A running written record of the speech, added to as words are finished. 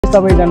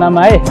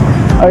सबैजनामा है।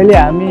 अहिले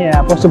हामी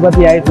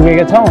पशुपति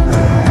आइपुगेका छौँ,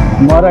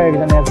 म र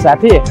एकजना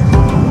साथी।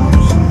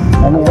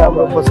 अनि अब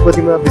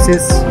पशुपतिमा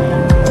विशेष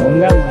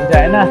घुमघाम हुन्छ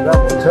होइन।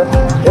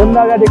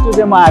 योभन्दा अगाडि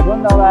एकचोटि म आएको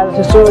नि त, अब आज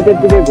यसो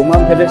त्यत्तिकै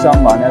घुमाउँ फेरि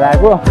भनेर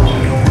आएको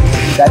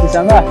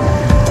साथीसँग।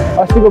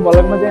 अस्तिको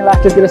भ्लगमा चाहिँ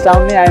लास्टतिर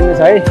साउन्ड नै आएन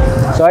छ है,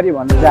 सरी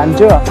भन्न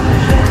चाहन्छु।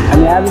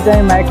 अनि आज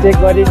चाहिँ माइक चेक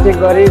गरी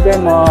चाहिँ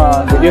म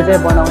भिडियो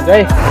चाहिँ बनाउँछु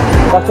है।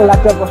 कस्तो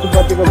लाग्छ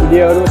पशुपतिको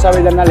भिडियोहरू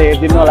सबैजनाले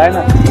हेरिदिनु होला होइन।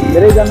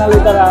 धेरैजनाले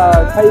तर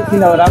खै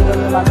किन राम्रो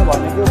नमान्नु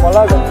भनेको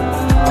भ्लग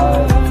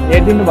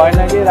हेरिदिनु भएन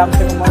कि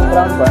राम्रोसँग मन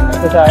पराउनु भएन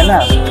जस्तो छ होइन।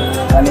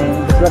 अनि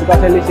त्यसबाट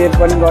कसैले सेयर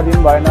पनि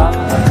गरिदिनु भएन।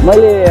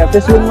 मैले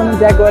फेसबुकमा पनि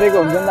ट्याग गरेको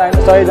हुन्छ नि त होइन,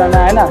 100 जना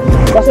होइन।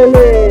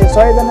 कसैले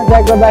 100 जना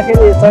ट्याग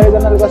गर्दाखेरि 100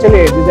 जनाले कसैले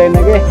हेरिदिँदैन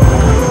कि।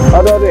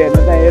 अरू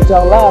हेर्नु चाहिँ हेर्छ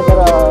होला, तर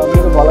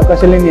मेरो भ्लग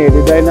कसैले नि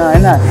हेरिदिँदैन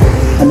होइन।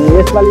 अनि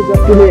यसपालि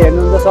जतिले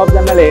हेर्नुहुन्छ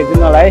सबजनाले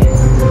हेरिदिनु होला है,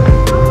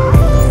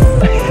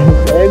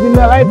 हेरिदिनु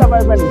होला है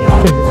तपाईँ पनि।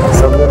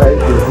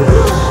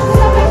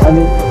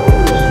 अनि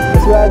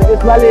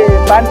यसपालि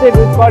 500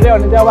 भ्युज पऱ्यो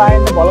भने चाहिँ अब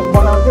आइन भ्लग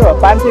बनाउँछु।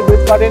 500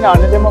 भ्युज परेन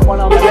भने चाहिँ म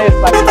बनाउँदैन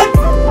यसपालि।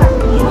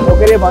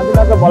 ओके भन्छु,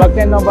 नत्र भ्लग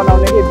चाहिँ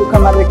नबनाउने कि, दुःख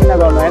मात्रै किन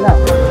गर्नु होइन।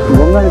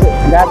 घुम्न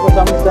गएको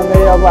सँगसँगै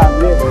अब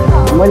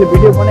मैले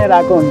भिडियो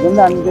बनाइरहेको हुन्छ नि त।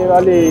 अनि त्यो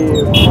अलि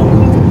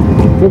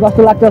त्यो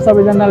कस्तो लाग्छ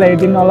सबैजनालाई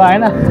हेरिदिनु होला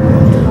होइन।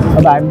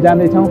 अब हामी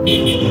जाँदैछौँ,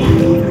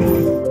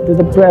 त्यो त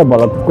पुरा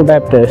भ्लगको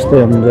टाइप त यस्तै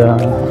हुन्छ।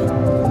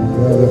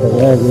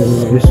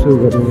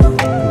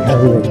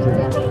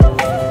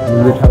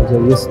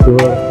 यस्तो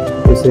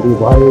यसरी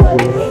भएको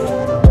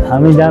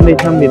हामी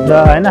जाँदैछौँ भित्र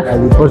होइन।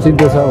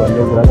 प्रसिद्ध छ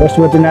भन्ने कुरा।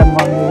 पशुपतिनाथ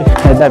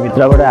मन्दिर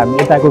यताभित्रबाट हामी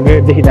यताको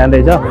गेटदेखि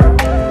जाँदैछ।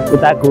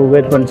 उताको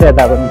गेट पनि छ,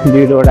 यताको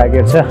 2वटा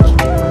गेट छ।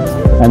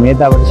 हामी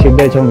यताबाट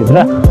सिक्दैछौँ भित्र।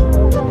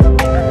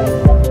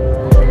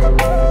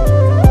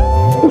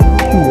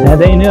 यहाँ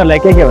त यिनीहरूलाई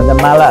के भन्छ,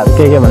 मालाहरू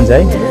के भन्छ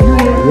है।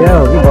 यहाँ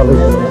हो कि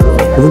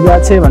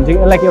रुद्राक्ष भन्छ कि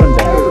यसलाई के भन्छ,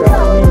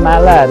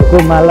 मालाहरूको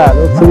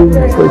मालाहरू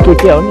फुल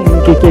के हो नि,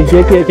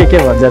 के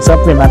भन्छ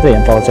सबै मात्रै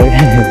यहाँ पाउँछ कि।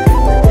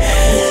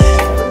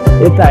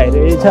 यता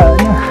हेऱ्यो यही छ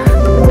होइन,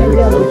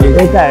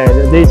 यता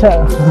हेऱ्यो त्यही छ,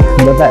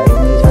 यता हेऱ्यो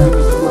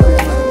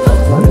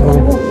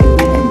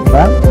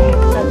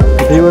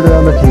त्यहीबाट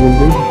जाँदा ठिक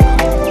हुन्छ।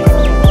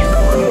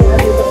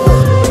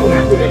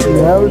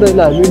 यहाँबाट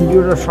हामी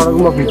एउटा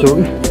सडकमा खिच्छौँ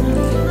कि,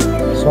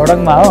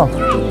 सडकमा हो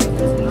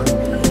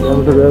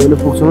यहाँबाट गयो भने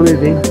पुग्छौँ नि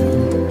त्यही।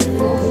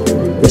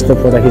 यस्तो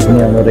फोटो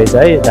खिच्ने हुँदो रहेछ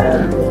है। यता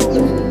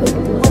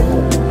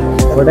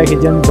फोटो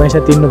खिच्यो भने पैसा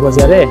तिर्नुपर्छ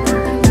अरे।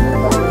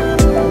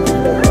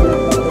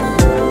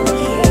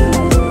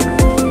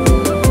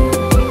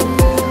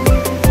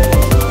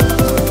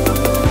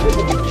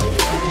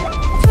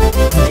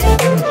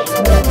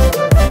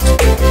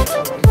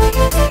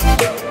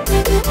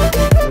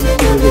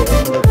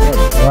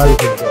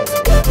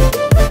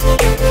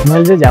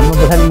 मैले चाहिँ झ्याम्म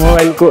पछाडि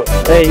मोबाइलको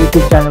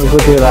युट्युब च्यानलको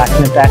त्यो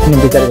राख्ने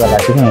विचार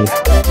गरिरहेको छु कि मैले।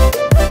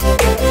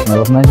 अब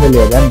मान्छेले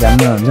हेर्दा पनि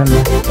झ्याम्म हुन्छ नि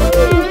त।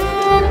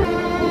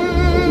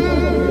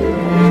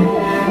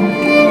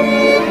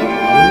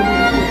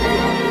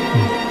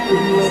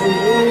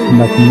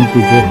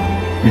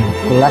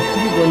 खोला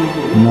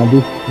नदी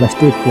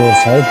प्लास्टिक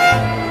फोर्स है,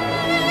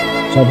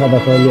 सफा त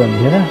कहिले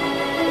हुन्थेन।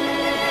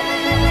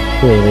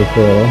 त्यो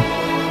हेरेको हो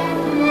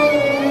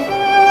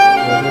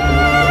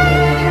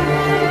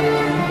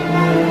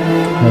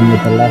हामीले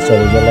त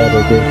लासहरू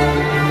जलाइरहेको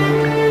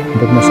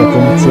देख्न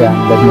सक्छौँ, चिया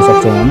देख्न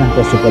सक्छौँ होइन।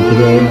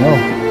 पशुपतिको हो।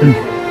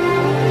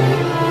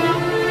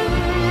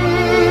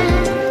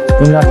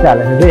 तिमीले अस्ति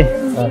हालेको थिएँ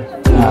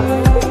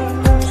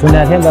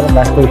सुनेको थिएँ, तर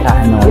वास्तविक थाहा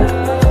छैन होला।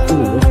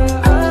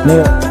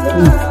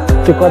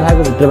 त्यो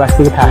कथाको भित्र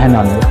वास्तविक थाहा छैन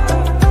भने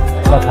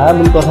कथा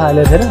हालेको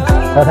थिएन।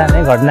 कथा नै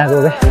घटनाको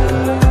क्या।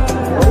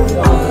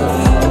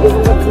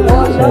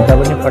 यता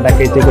पनि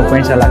फटाकेचेको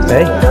पैसा लाग्छ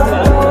है।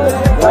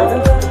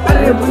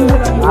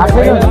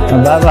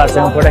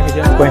 बाबाहरूसँग फोटो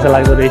खिच्यो भने पैसा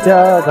लाग्दो रहेछ,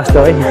 कस्तो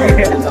है।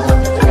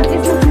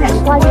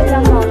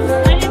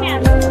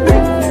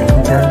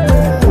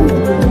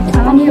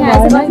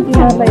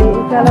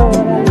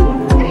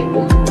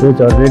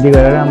 फ्रुट्सहरू रेडी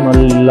गरेर म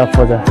ल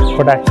फोटो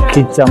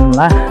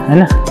खिचौँला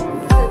होइन।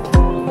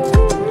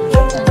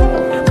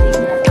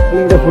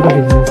 फोटो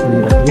खिच्नु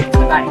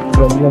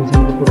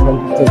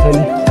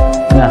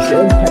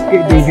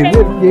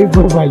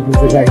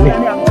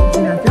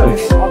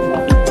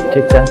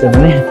ठिक छ त्यो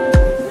पनि।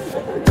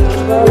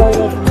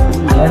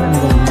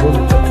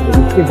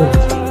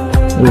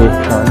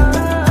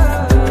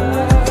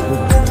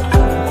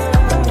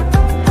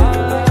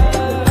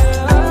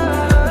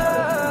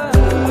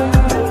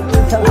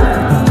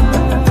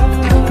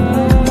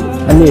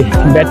 अलि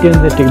ब्याट्री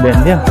चाहिँ टिक्दैन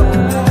थियो,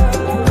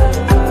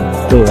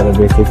 त्यही भएर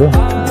बेचेको।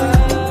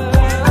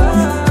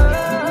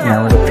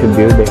 यहाँबाट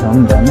भ्यू देखाउँ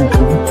नि त होइन।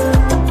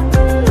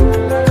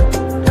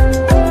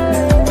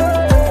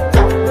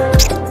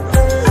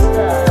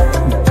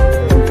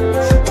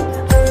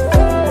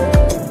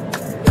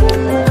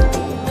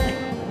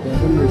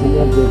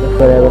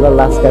 बेला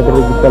लास्ट काटेर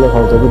जुत्ताले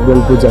खुवाउँछ कि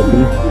बेलपु जाति,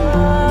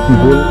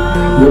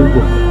 बेलपु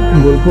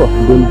Gulpo.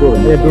 डुल्पो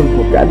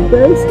गाडी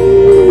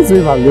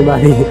भाग्ने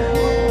बारी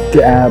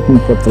त्यो आफ्नो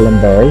पत्तलन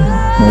त है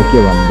म के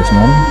भन्दैछु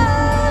man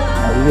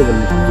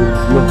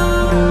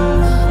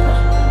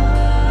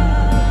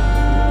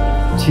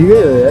ठिकै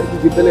हो यार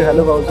गीतले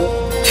खानु पाउँछ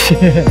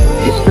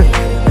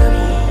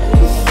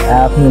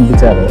आफ्नो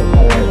विचार हो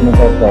आफ्नो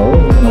तर्क हो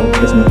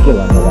त्यसमा के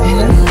भन्नु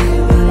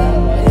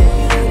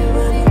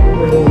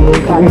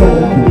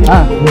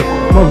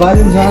म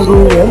बालिन साहको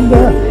हो नि त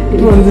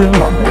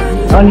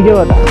अनि के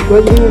भन्दा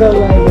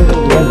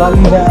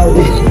बालिन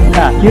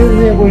साह के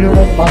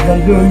पैसा पाँच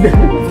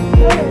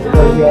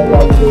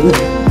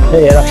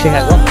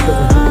रक्सिङाको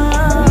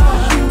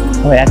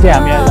यहाँ चाहिँ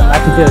हामी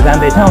माथितिर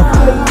जाँदैछौँ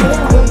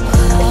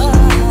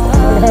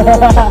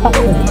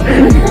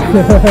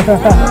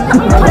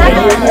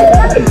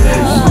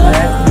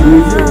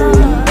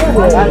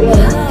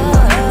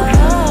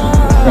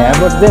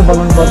यहाँबाट चाहिँ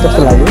बनाउनु पर्छ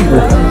जस्तो लाग्यो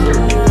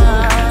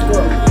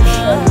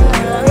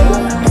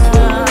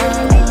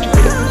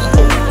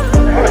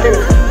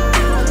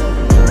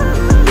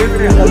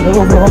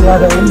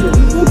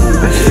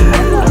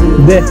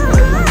दे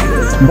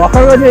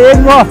भर्खरको चाहिँ एक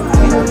भयो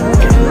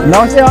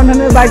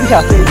 998 बाँकी छ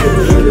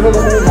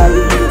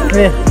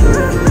ए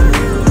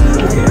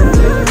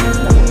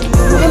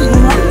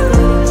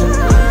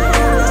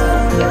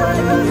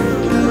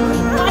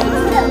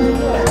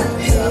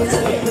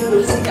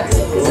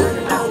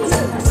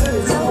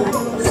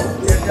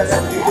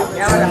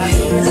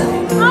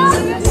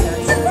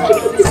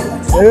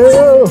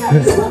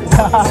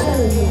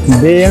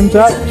DM छ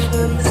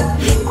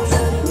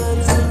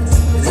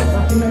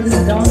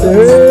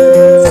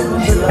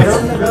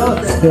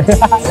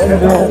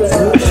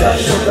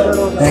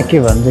के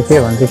भन्छ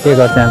के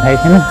गर्छ थाहै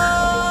छैन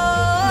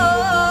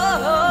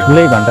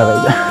ठुलै घन्टा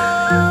रहेछ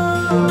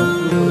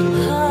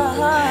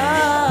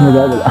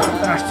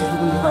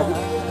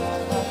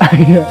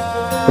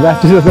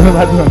राष्ट्रिय स्वतन्त्र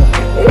बाटो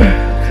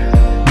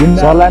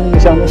सलानी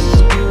मिसाउनुहोस्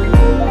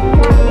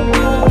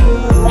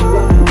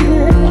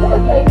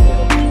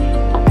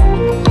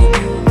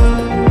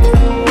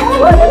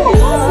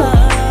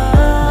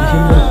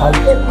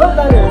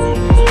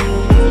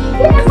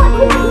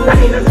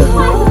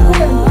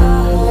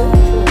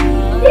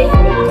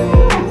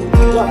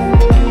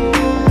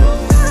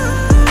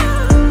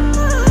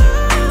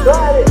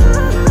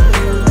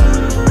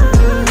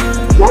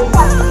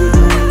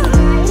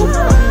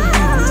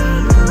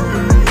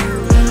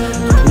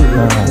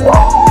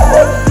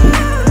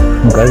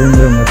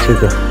गजेन्द्र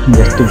मच्छीको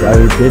जस्तो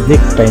गाडी चाहिँ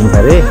पाइन्छ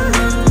अरे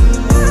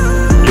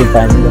के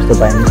पाइन्छ जस्तो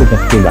पाइन्छ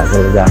त्यस्तो भएको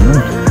जानु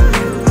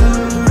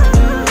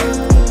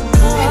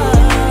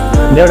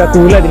एउटा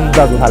कुकुरलाई दिनु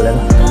दाजु फालेर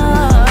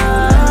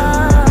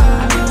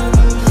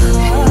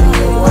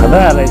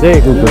खतरा रहेछ है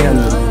कुकुर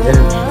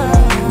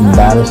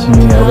 12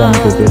 सिङहरू अनि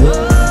कुकुर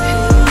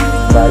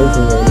 12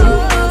 सिङ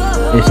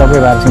यो सबै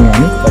 12 सिङ हो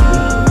नि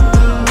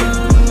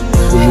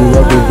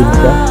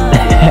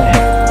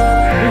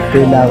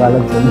त्यही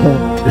नाबालक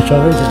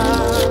सबै छ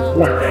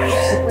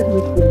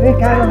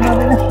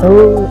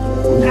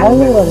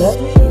खानु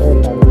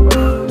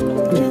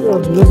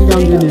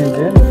काम दिने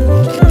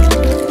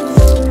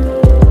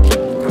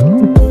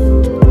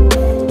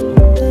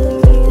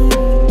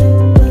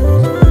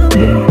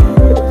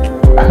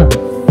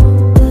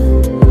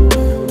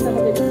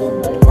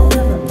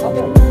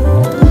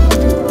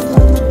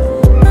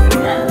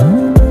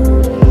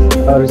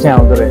अरू चाहिँ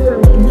आउँदो रहेछ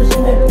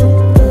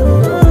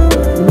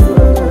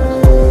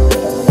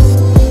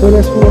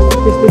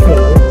त्यस्तै थियो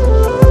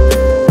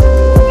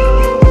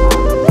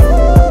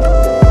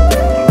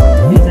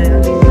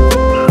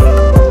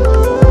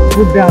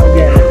बुढा हो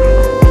गया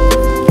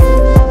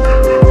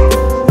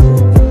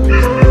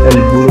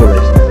बुढो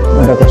रहेछ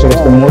अन्त कसो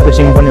कस्तो मोटो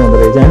सिङ पनि हुँदो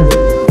रहेछ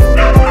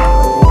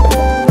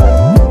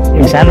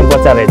सानो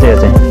बच्चा रहेछ यो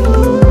चाहिँ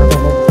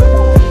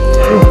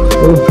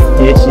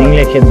यो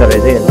सिङले खेद्दो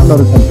रहेछ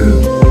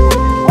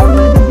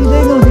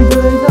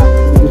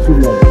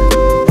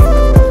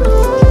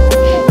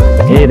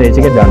यही रहेछ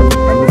क्या झन्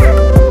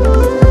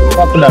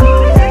पपुलर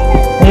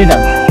यही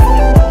झन्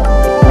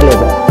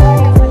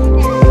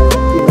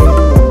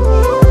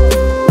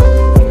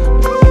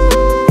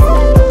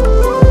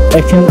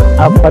एकछिन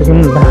अब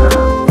फर्किनु त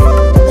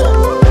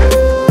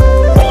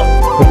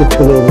कति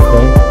ठुलो रुख है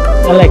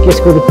यसलाई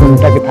केसको रुख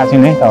हुन्छ कि थाहा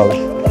छैन है तपाईँलाई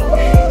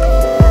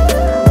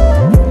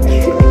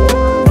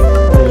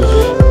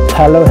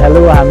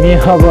हेलो हामी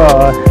अब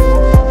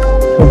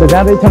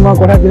जाँदैछौँ म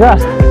कोठातिर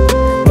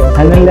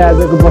फाइनल्ली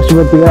आजको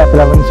पशुपतिको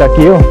यात्रा पनि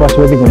सकियो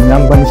पशुपति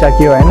घुमघाम पनि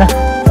सकियो होइन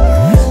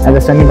आज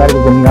शनिबारको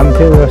घुमघाम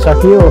थियो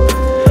सकियो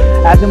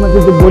आज म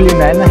त्यति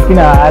बोलिनँ होइन किन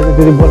आज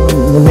त्यति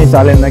बोल्नै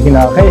चलेन किन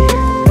खै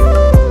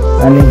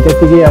अनि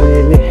त्यतिकै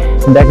अलिअलि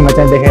ब्यागमा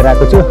चाहिँ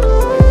देखाइरहेको छु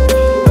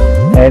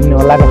हेर्नु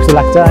होला कस्तो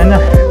लाग्छ होइन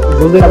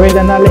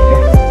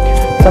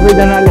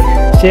सबैजनाले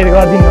सेयर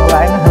गरिदिनु होला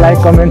होइन लाइक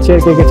कमेन्ट सेयर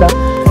के छ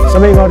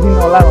सबै गरिदिनु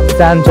होला भन्न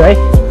चाहन्छु है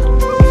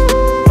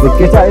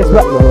के छ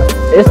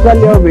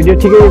यसपालि अब भिडियो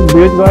ठिकै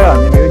भ्युज गयो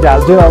भने भ्युज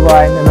हाल्छु अब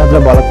होइन नत्र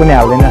भलक पनि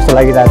हाल्दैन जस्तो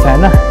लागिरहेको छ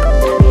होइन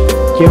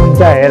के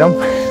हुन्छ हेरौँ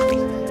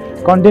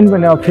कन्टेन्ट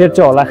पनि अब फेर्छ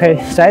होला खै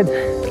सायद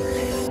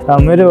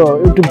मेरो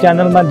युट्युब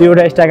च्यानलमा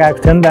 2वटा स्ट्राइक आएको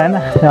थियो नि त होइन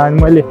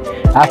अनि मैले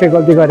आफै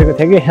गल्ती गरेको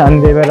थिएँ कि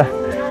अनि त्यही भएर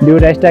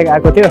 2वटा स्ट्राइक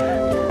आएको थियो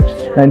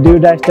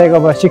 2वटा स्ट्राइक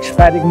अब 6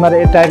 तारिकमा र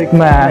 8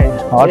 तारिकमा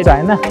हट्छ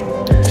होइन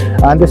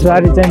अनि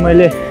त्यसपछि चाहिँ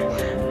मैले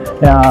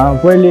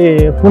पहिले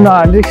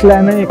पुनः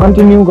रिस्कलाई नै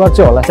कन्टिन्यू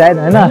गर्छु होला सायद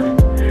होइन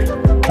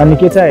अनि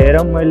के छ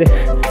हेरौँ मैले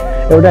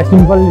एउटा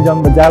सिम्पल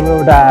जब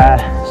एउटा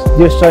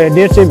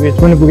 150 भ्युज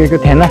पनि पुगेको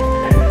थिएन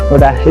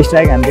एउटा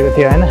स्ट्राइक हानिदिएको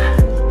थियो होइन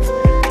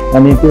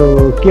अनि त्यो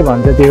के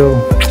भन्छ त्यो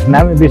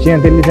नामै बिर्सिएँ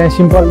त्यसले चाहिँ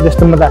सिम्पल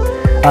जस्तोमा त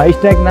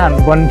स्ट्राइक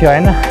नहान्नु पर्ने थियो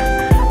होइन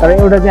तर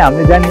एउटा चाहिँ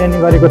हामीले जानी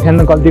गरेको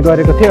थिएन गल्ती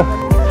गरेको थियो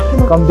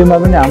कम्तीमा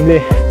पनि हामीले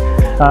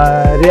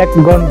रियाक्ट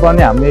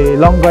गर्नुपर्ने हामीले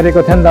लङ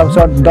गरेको थियो नि त अब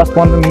सर्ट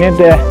 10-15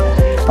 मिनट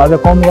अझ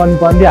कम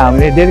गर्नुपर्ने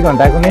हामीले 1.5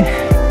 घन्टाको नै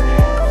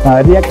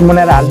रियाक्ट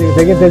बनाएर हालिदिएको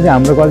थियो कि त्यो चाहिँ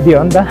हाम्रो गल्ती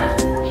हो नि त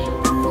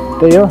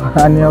त्यही हो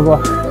अनि अब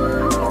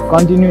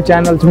कन्टिन्यू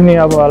च्यानल पनि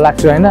अब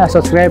लाग्छु होइन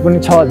सब्सक्राइब पनि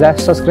 6000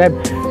 सब्सक्राइब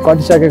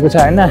कटिसकेको छ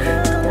होइन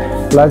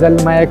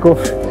लजाली मायाको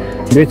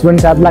भ्युज पनि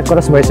 7 लाख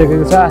क्रस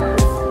भइसकेको छ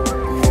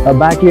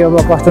बाँकी अब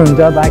कस्तो हुन्छ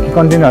बाँकी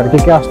कन्टेन्टहरू के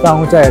कस्तो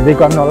आउँछ हेर्दै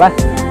गर्नु होला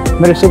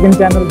मेरो सेकेन्ड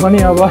च्यानल पनि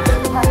अब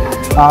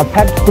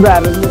फ्याक्ट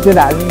कुराहरू चाहिँ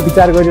हाल्ने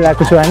विचार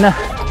गरिरहेको छु होइन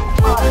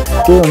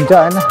के हुन्छ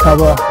होइन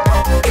अब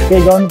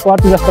केही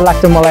गर्नुपर्छ जस्तो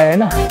लाग्छ मलाई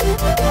होइन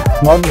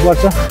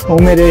गर्नुपर्छ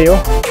उमेर यही हो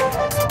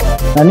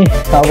अनि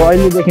अब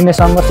अहिलेदेखि नै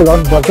सङ्घर्ष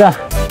गर्नुपर्छ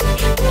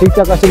ठिक छ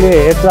कसैले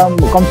हेर्छ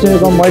कमसेकम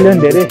कम मैले पनि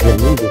धेरै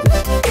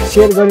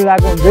सेयर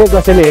गरिरहेको हुन्छ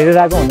कसैले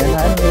हेरिरहेको हुँदैन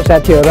होइन मेरो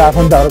साथीहरू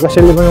आफन्तहरू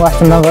कसैले पनि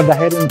वास्तव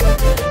नगर्दाखेरि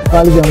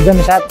अलिकति हुन्छ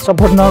नि साथ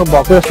सपोर्ट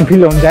नभएको जस्तो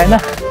फिल हुन्छ होइन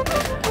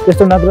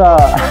त्यस्तो नत्र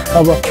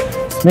अब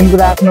मेन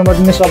कुरा आफ्नोबाट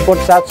नै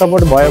साथ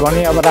सपोर्ट भयो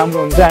भने अब राम्रो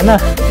हुन्छ होइन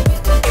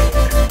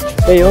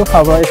त्यही हो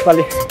अब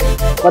यसपालि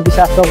कति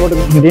साथ सपोर्ट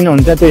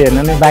दिनुहुन्छ त्यो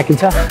हेर्न नै बाँकी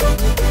छ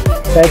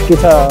सायद के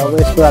छ अब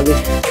यसको अलि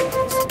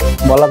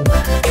भल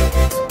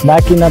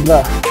बाँकी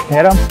नत्र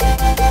हेरौँ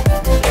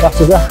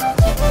कस्तो छ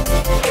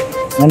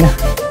होइन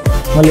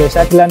मैले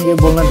साथीलाई पनि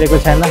केही बोल्न दिएको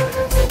छैन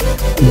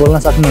बोल्न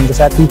सक्नुहुन्छ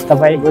साथी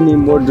तपाईँ पनि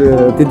मोड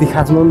त्यति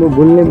खासमा म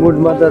बोल्ने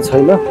मोडमा त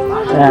छैन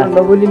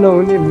नबोली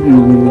नहुने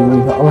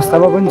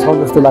अवस्थामा पनि छ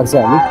जस्तो लाग्छ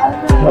हामी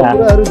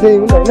कुराहरू त्यही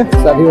हुन् होइन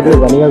साथीहरूले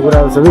भनेका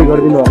कुराहरू सबै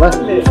गरिदिनु होला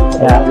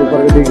हाम्रो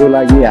प्रगतिको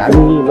लागि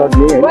हामी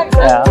लड्ने होइन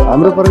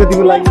हाम्रो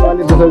प्रगतिको लागि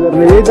उहाँले दुःख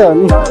गर्ने यही त हो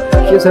नि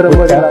के छ र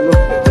मरिरहनु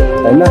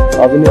होइन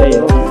अभिनय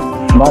हो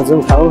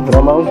बाँचौँ खाउँ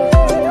रमाउँ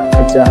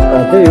अच्छा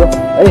त्यही हो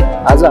है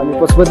आज हामी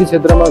पशुपति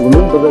क्षेत्रमा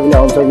घुम्यौँ तपाईँ पनि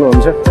आउन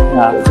सक्नुहुन्छ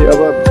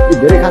अब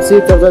धेरै खासै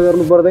चर्चा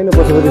गर्नु पर्दैन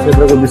पशुपति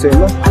क्षेत्रको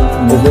विषयमा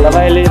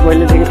तपाईँले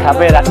पहिलेदेखि थाहा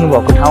पाइराख्नु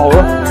भएको ठाउँ हो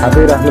थाहा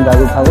पाइराख्नु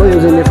भएको ठाउँ हो यो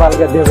चाहिँ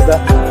नेपालका देवता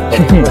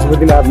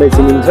पशुपतिनाथलाई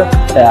चिनिन्छ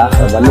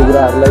भन्ने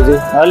कुराहरूलाई चाहिँ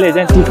अहिले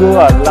चाहिँ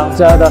टिकोहरू लाउँछ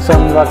दर्शन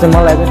गर्छ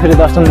मलाई चाहिँ फेरि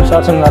दर्शन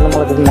सत्सङ गर्न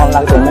मलाई त्यति मन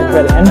लाग्दैन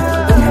फेरि होइन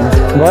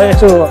भयो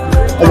यसो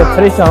अहिले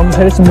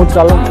फ्रेस मुड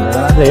चलाउँ भनेर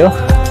मात्रै हो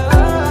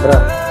र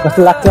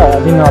कस्तो लाग्छ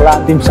दिनु होला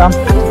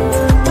अन्तिमसम्म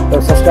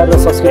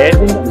सब्सक्राइब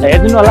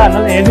हेरिदिनु होला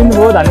हेरिदिनु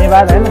भयो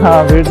धन्यवाद होइन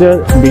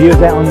भिडियो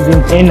चाहिँ अन्तिम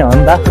यही नै हो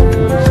नि त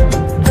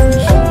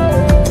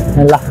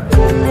ल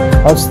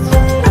हस्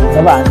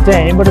अब हामी चाहिँ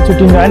यहीँबाट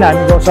छुट्टिनु होइन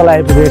हामी गौशाला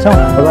आइपुगेको छौँ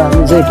अब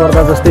हामी चाहिँ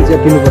पर्दा जस्तै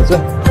च्यातिनुपर्छ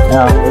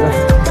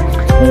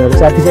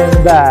साथी चाहिँ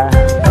उता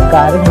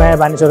कहाँ नयाँ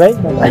बानेश्वर है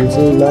हामी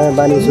चाहिँ नयाँ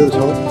बानेश्वर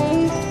छौँ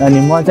अनि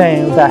म चाहिँ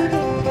उता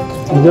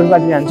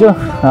जोरपाटी जान्छु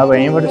अब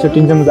यहीँबाट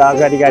छुट्टिन्छौँ त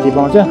अगाडि गाडी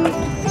पाउँछ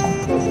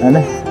होइन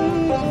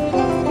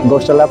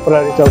गौशाला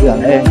प्रहरी चौकी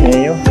भने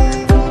यही हो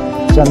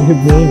सन्दीप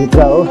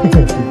भित्र हो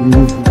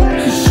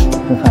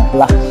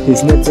ल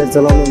स्नेक च्याट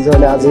चलाउनुहुन्छ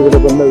भने आजैबाट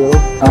बन्द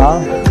गरौँ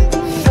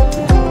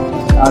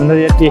अन्त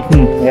यति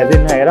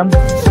हेर्दैन हेरौँ